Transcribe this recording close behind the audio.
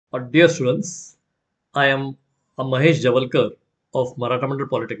Dear students, I am Mahesh Javalkar of Maratha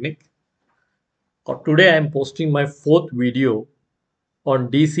Polytechnic. Today I am posting my fourth video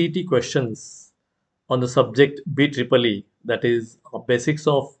on DCT questions on the subject BEEE, that is Basics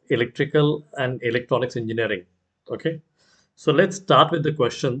of Electrical and Electronics Engineering. Okay, so let's start with the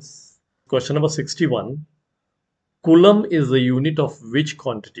questions. Question number 61. Coulomb is the unit of which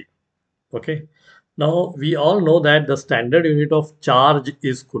quantity? Okay, now we all know that the standard unit of charge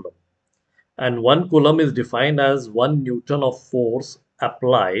is Coulomb. And 1 coulomb is defined as 1 Newton of force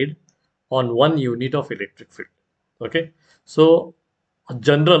applied on 1 unit of electric field. Okay, so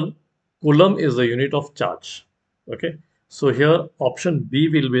general coulomb is the unit of charge. Okay, so here option B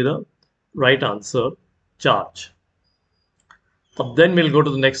will be the right answer, charge. Then we'll go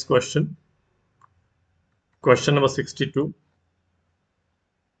to the next question. Question number 62.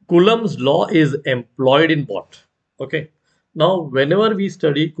 Coulomb's law is employed in what? Okay. Now, whenever we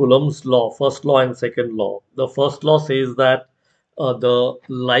study Coulomb's law, first law and second law, the first law says that the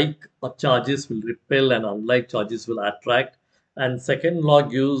like charges will repel and unlike charges will attract. And second law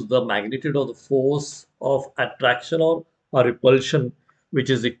gives the magnitude of the force of attraction or repulsion, which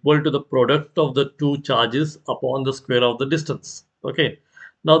is equal to the product of the two charges upon the square of the distance. Okay.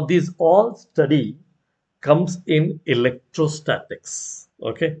 Now, these all study comes in electrostatics.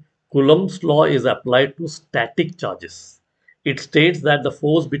 Okay, Coulomb's law is applied to static charges. It states that the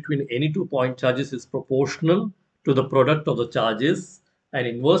force between any 2 point charges is proportional to the product of the charges and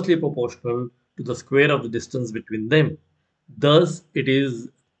inversely proportional to the square of the distance between them. Thus, it is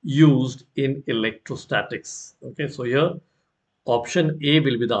used in electrostatics. Okay, so here option A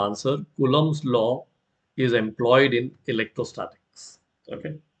will be the answer. Coulomb's law is employed in electrostatics.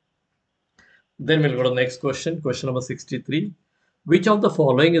 Okay. Then we'll go to the next question, question number 63. Which of the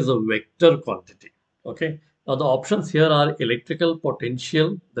following is a vector quantity? Okay. Now the options here are electrical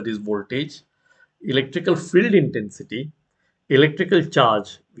potential, that is voltage, electrical field intensity, electrical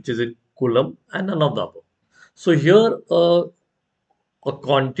charge, which is in coulomb, and none of the above. So here a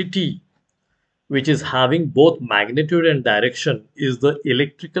quantity which is having both magnitude and direction is the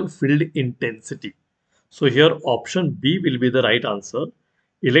electrical field intensity. So here option B will be the right answer.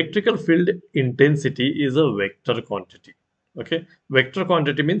 Electrical field intensity is a vector quantity. Okay, vector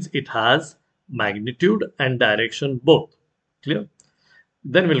quantity means it has magnitude and direction both. Clear?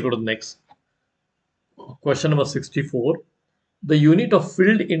 Then we'll go to the next question, number 64. The unit of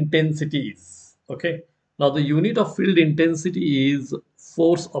field intensity is, okay, now the unit of field intensity is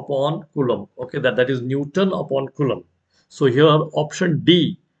force upon coulomb. Okay, that is Newton upon coulomb. So here option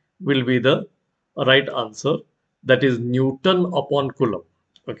D will be the right answer, that is Newton upon coulomb.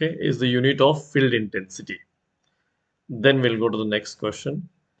 Okay, is the unit of field intensity. Then we'll go to the next question.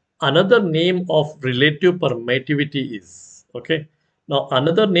 Another name of relative permittivity is, okay, now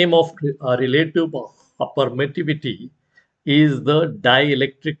another name of relative permittivity is the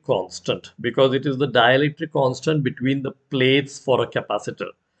dielectric constant, because it is the dielectric constant between the plates for a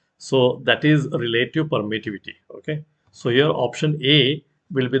capacitor. So that is relative permittivity. Okay, so here option A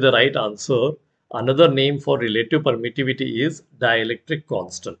will be the right answer. Another name for relative permittivity is dielectric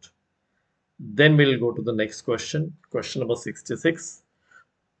constant. Then we'll go to the next question, question number 66.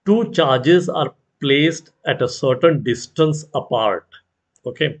 Two charges are placed at a certain distance apart.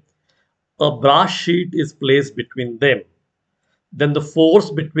 Okay, a brass sheet is placed between them. Then the force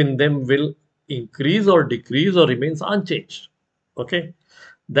between them will increase or decrease or remains unchanged. Okay,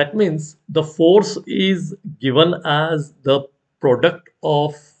 that means the force is given as the product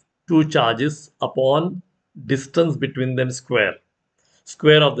of two charges upon distance between them square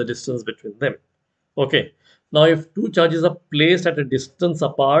of the distance between them. Okay, now if two charges are placed at a distance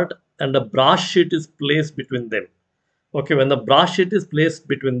apart and a brass sheet is placed between them, okay, when the brass sheet is placed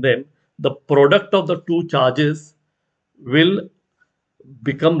between them, the product of the two charges will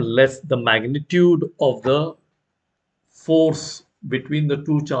become less. The magnitude of the force between the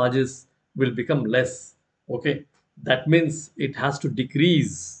two charges will become less. Okay, that means it has to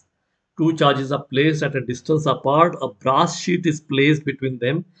decrease. Two charges are placed at a distance apart, a brass sheet is placed between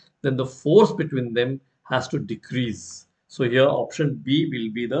them, then the force between them has to decrease. So here option B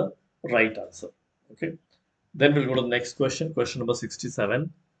will be the right answer. Okay, then we'll go to the next question, question number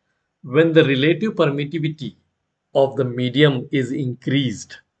 67. When the relative permittivity of the medium is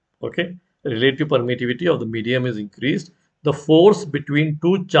increased, okay, relative permittivity of the medium is increased, the force between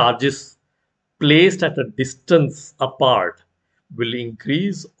two charges placed at a distance apart will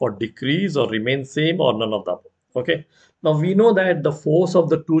increase or decrease or remain same or none of the above. Okay, now we know that the force of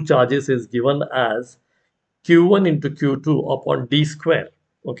the two charges is given as q1 into q2 upon d square.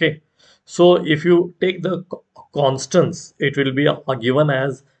 Okay, so if you take the constants, it will be given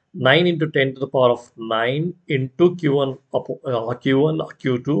as 9 into 10 to the power of 9 into Q1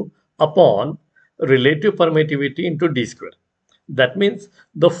 Q2 upon relative permittivity into D square. That means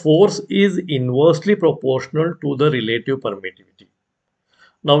the force is inversely proportional to the relative permittivity.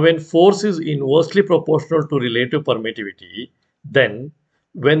 Now, when force is inversely proportional to relative permittivity, then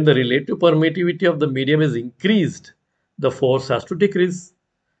when the relative permittivity of the medium is increased, the force has to decrease.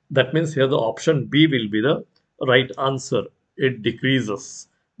 That means here the option B will be the right answer. It decreases.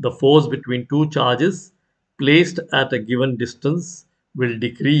 The force between two charges placed at a given distance will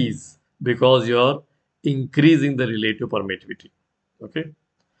decrease because you are increasing the relative permittivity. Okay.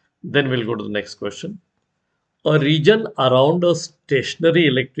 Then we'll go to the next question. A region around a stationary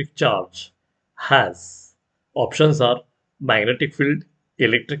electric charge has options are magnetic field,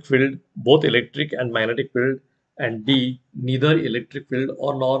 electric field, both electric and magnetic field, and D, neither electric field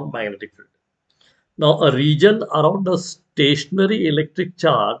or nor magnetic field. Now, a region around a stationary electric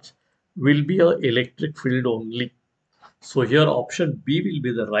charge will be a electric field only. So here option B will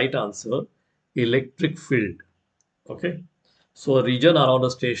be the right answer, electric field. Okay. So a region around a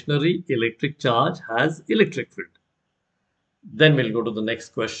stationary electric charge has electric field. Then we'll go to the next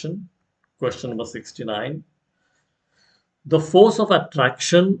question. Question number 69. The force of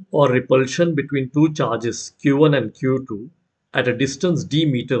attraction or repulsion between two charges Q1 and Q2 at a distance d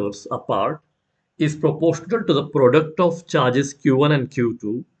meters apart is proportional to the product of charges Q1 and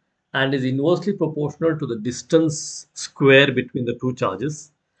Q2 and is inversely proportional to the distance square between the two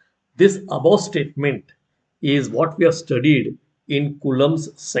charges. This above statement is what we have studied in Coulomb's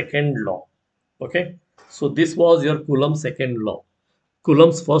second law. Okay, so this was your Coulomb's second law.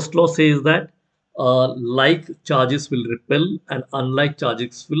 Coulomb's first law says that like charges will repel and unlike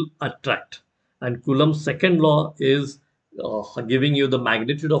charges will attract. And Coulomb's second law is giving you the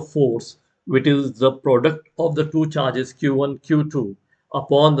magnitude of force, which is the product of the two charges Q1, Q2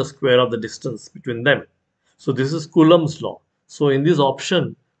 upon the square of the distance between them. So this is Coulomb's law. So in this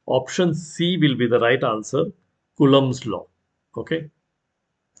option, option C will be the right answer, Coulomb's law. Okay.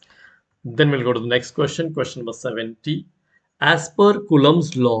 Then we'll go to the next question, question number 70. As per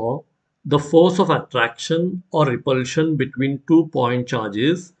Coulomb's law, the force of attraction or repulsion between two point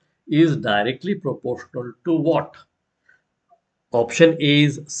charges is directly proportional to what? Option A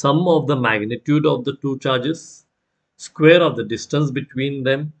is sum of the magnitude of the two charges, square of the distance between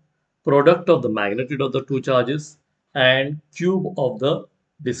them, product of the magnitude of the two charges, and cube of the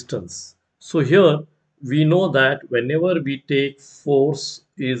distance. So here we know that whenever we take force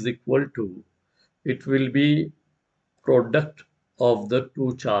is equal to, it will be product of the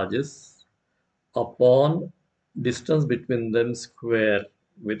two charges upon distance between them square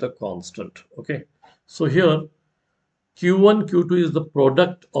with a constant. Okay, so here Q1, Q2 is the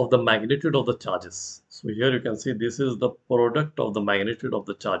product of the magnitude of the charges. So here you can see this is the product of the magnitude of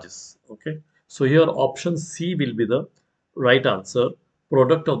the charges. Okay, so here option C will be the right answer,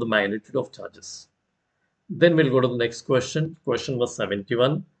 product of the magnitude of charges. Then we'll go to the next question. Question was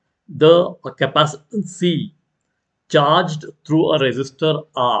 71. The capacitance C charged through a resistor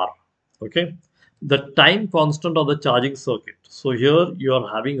R. Okay, the time constant of the charging circuit. So here you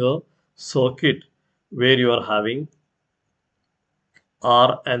are having a circuit where you are having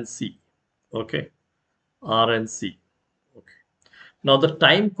R and C. Okay, R and C. Okay. Now the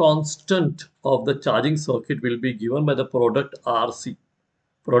time constant of the charging circuit will be given by the product RC.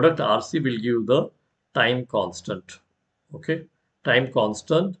 Product RC will give the time constant. Okay, time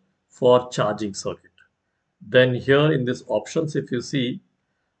constant for charging circuit. Then here in this options, if you see,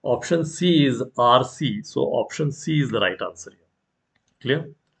 option C is RC. So option C is the right answer here. Clear?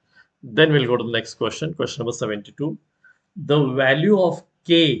 Then we'll go to the next question, question number 72. The value of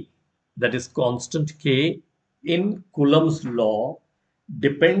K, that is constant K, in Coulomb's law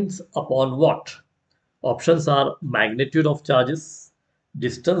depends upon what? Options are magnitude of charges,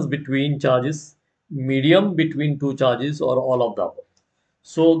 distance between charges, medium between two charges, or all of the above.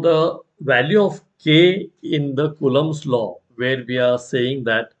 So the value of K in the Coulomb's law, where we are saying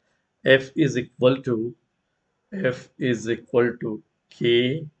that F is equal to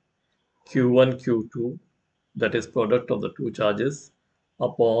K Q1 Q2, that is product of the two charges,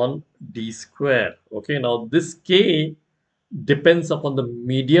 upon D square. Okay, now this K depends upon the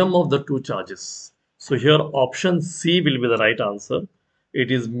medium of the two charges. So here option C will be the right answer.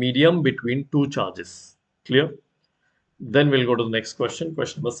 It is medium between two charges. Clear? Then we'll go to the next question,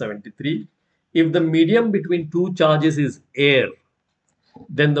 question number 73. If the medium between two charges is air,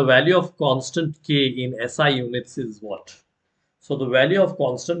 then the value of constant K in SI units is what? So the value of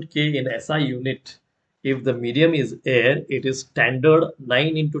constant K in SI unit, if the medium is air, it is standard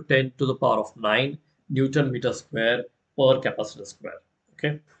 9 into 10 to the power of 9 Newton meter square per capacitor square.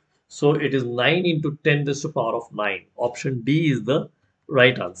 Okay. So it is 9 into 10 raised to the power of 9. Option D is the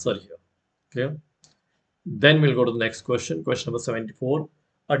right answer here. Clear? Then we'll go to the next question. Question number 74.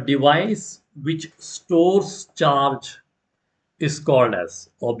 A device which stores charge is called as?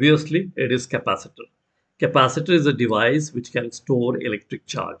 Obviously, it is capacitor. Capacitor is a device which can store electric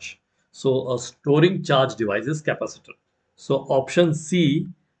charge. So a storing charge device is capacitor. So option C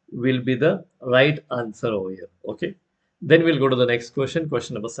will be the right answer over here. Okay. Then we'll go to the next question.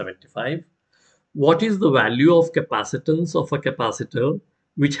 Question number 75. What is the value of capacitance of a capacitor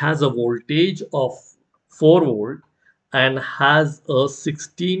which has a voltage of 4 volt and has a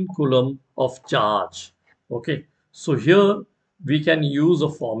 16 coulomb of charge? Okay, so here we can use a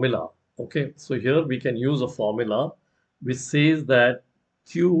formula. Okay, so here we can use a formula which says that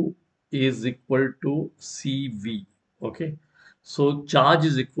Q is equal to CV. Okay, so charge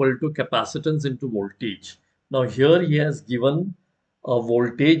is equal to capacitance into voltage. Now here he has given a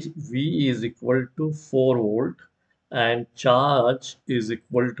voltage V is equal to 4 volt and charge is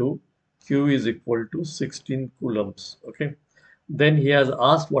equal to Q is equal to 16 coulombs. Okay. Then he has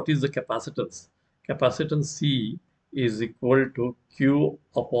asked what is the capacitance. Capacitance C is equal to Q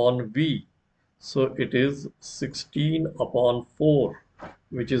upon V. So it is 16 upon 4,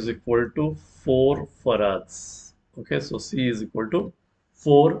 which is equal to 4 farads. Okay, so C is equal to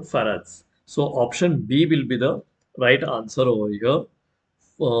 4 farads. So option B will be the right answer over here,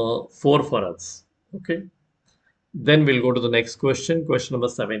 4 farads. Okay. Then we'll go to the next question, question number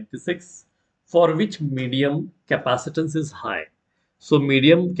 76. For which medium capacitance is high? So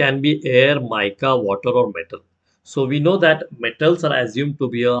medium can be air, mica, water or metal. So we know that metals are assumed to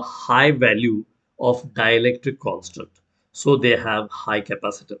be a high value of dielectric constant. So they have high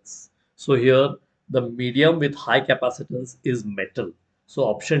capacitance. So here the medium with high capacitance is metal. So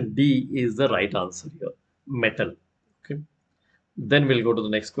option D is the right answer here, metal. Okay. Then we'll go to the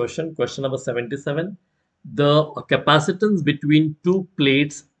next question. Question number 77. The capacitance between two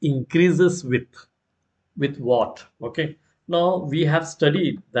plates increases with what? Okay. Now we have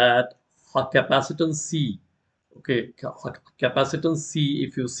studied that capacitance C. Okay, capacitance C.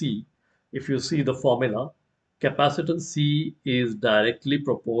 If you see the formula, capacitance C is directly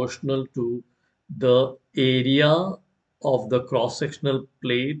proportional to the area of the cross-sectional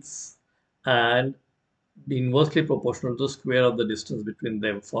plates and inversely proportional to the square of the distance between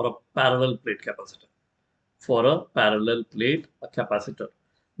them for a parallel plate capacitor. For a parallel plate a capacitor.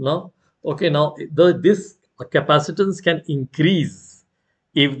 Now, okay, now this capacitance can increase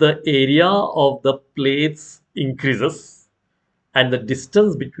if the area of the plates increases and the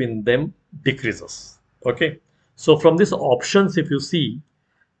distance between them decreases. Okay, so from these options, if you see,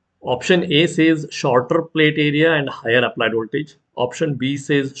 option A says shorter plate area and higher applied voltage. Option B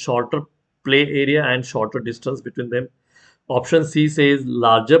says shorter plate area and shorter distance between them. Option C says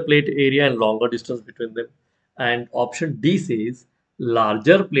larger plate area and longer distance between them. And option D says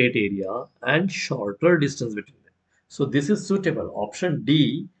larger plate area and shorter distance between them. So this is suitable. Option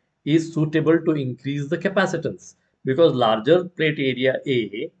D is suitable to increase the capacitance because larger plate area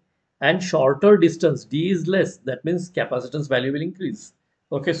A and shorter distance D is less. That means capacitance value will increase.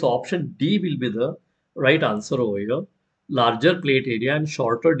 Okay, so option D will be the right answer over here. Larger plate area and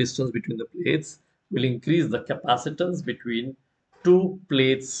shorter distance between the plates will increase the capacitance between two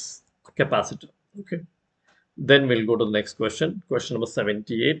plates capacitor. Okay. Then we'll go to the next question. Question number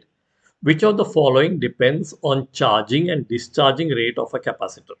 78. Which of the following depends on charging and discharging rate of a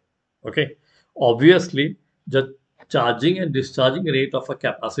capacitor? Okay. Obviously, the charging and discharging rate of a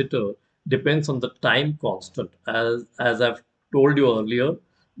capacitor depends on the time constant. As I've told you earlier,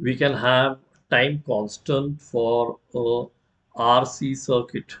 we can have time constant for a RC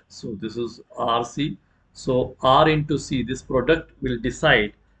circuit. So this is RC. So R into C, this product will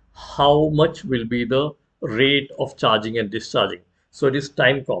decide how much will be the rate of charging and discharging. So it is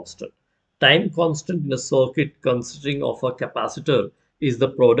time constant. Time constant in a circuit consisting of a capacitor is the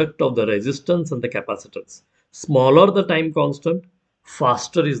product of the resistance and the capacitance. Smaller the time constant,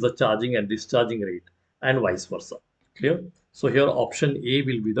 faster is the charging and discharging rate, and vice versa. Clear? So here option A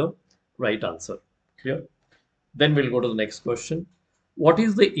will be the right answer. Clear? Then we'll go to the next question. What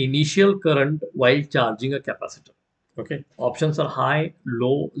is the initial current while charging a capacitor? Okay, options are high,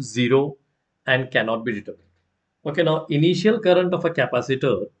 low, zero, and cannot be determined. Okay, now initial current of a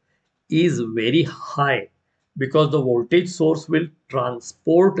capacitor is very high because the voltage source will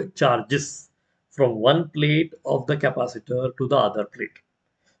transport charges from one plate of the capacitor to the other plate.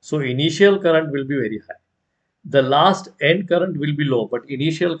 So initial current will be very high. The last end current will be low, but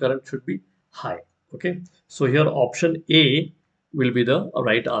initial current should be high. Okay, so here option A will be the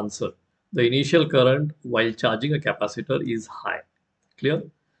right answer. The initial current while charging a capacitor is high. Clear?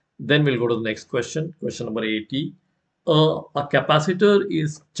 Then we'll go to the next question, question number 80. A capacitor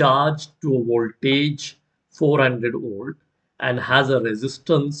is charged to a voltage 400 volt and has a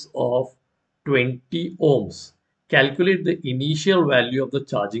resistance of 20 ohms. Calculate the initial value of the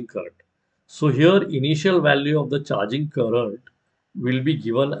charging current. So here initial value of the charging current will be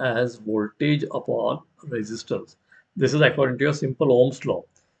given as voltage upon resistance. This is according to your simple Ohm's law.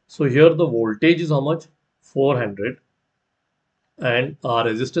 So here the voltage is how much? 400, and our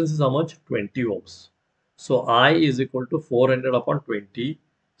resistance is how much? 20 ohms. So I is equal to 400 upon 20.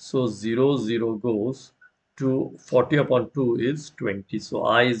 So 0 goes to 40 upon 2 is 20. So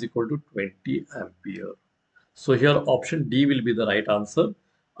I is equal to 20 ampere. So here option D will be the right answer.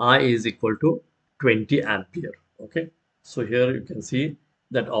 I is equal to 20 ampere. Okay. So here you can see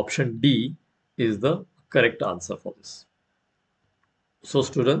that option D is the correct answer for this. So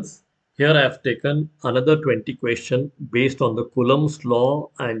students, here I have taken another 20 question based on the Coulomb's law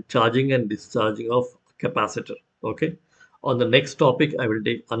and charging and discharging of capacitor. Okay. On the next topic, I will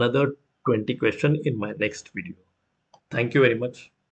take another 20 question in my next video. Thank you very much.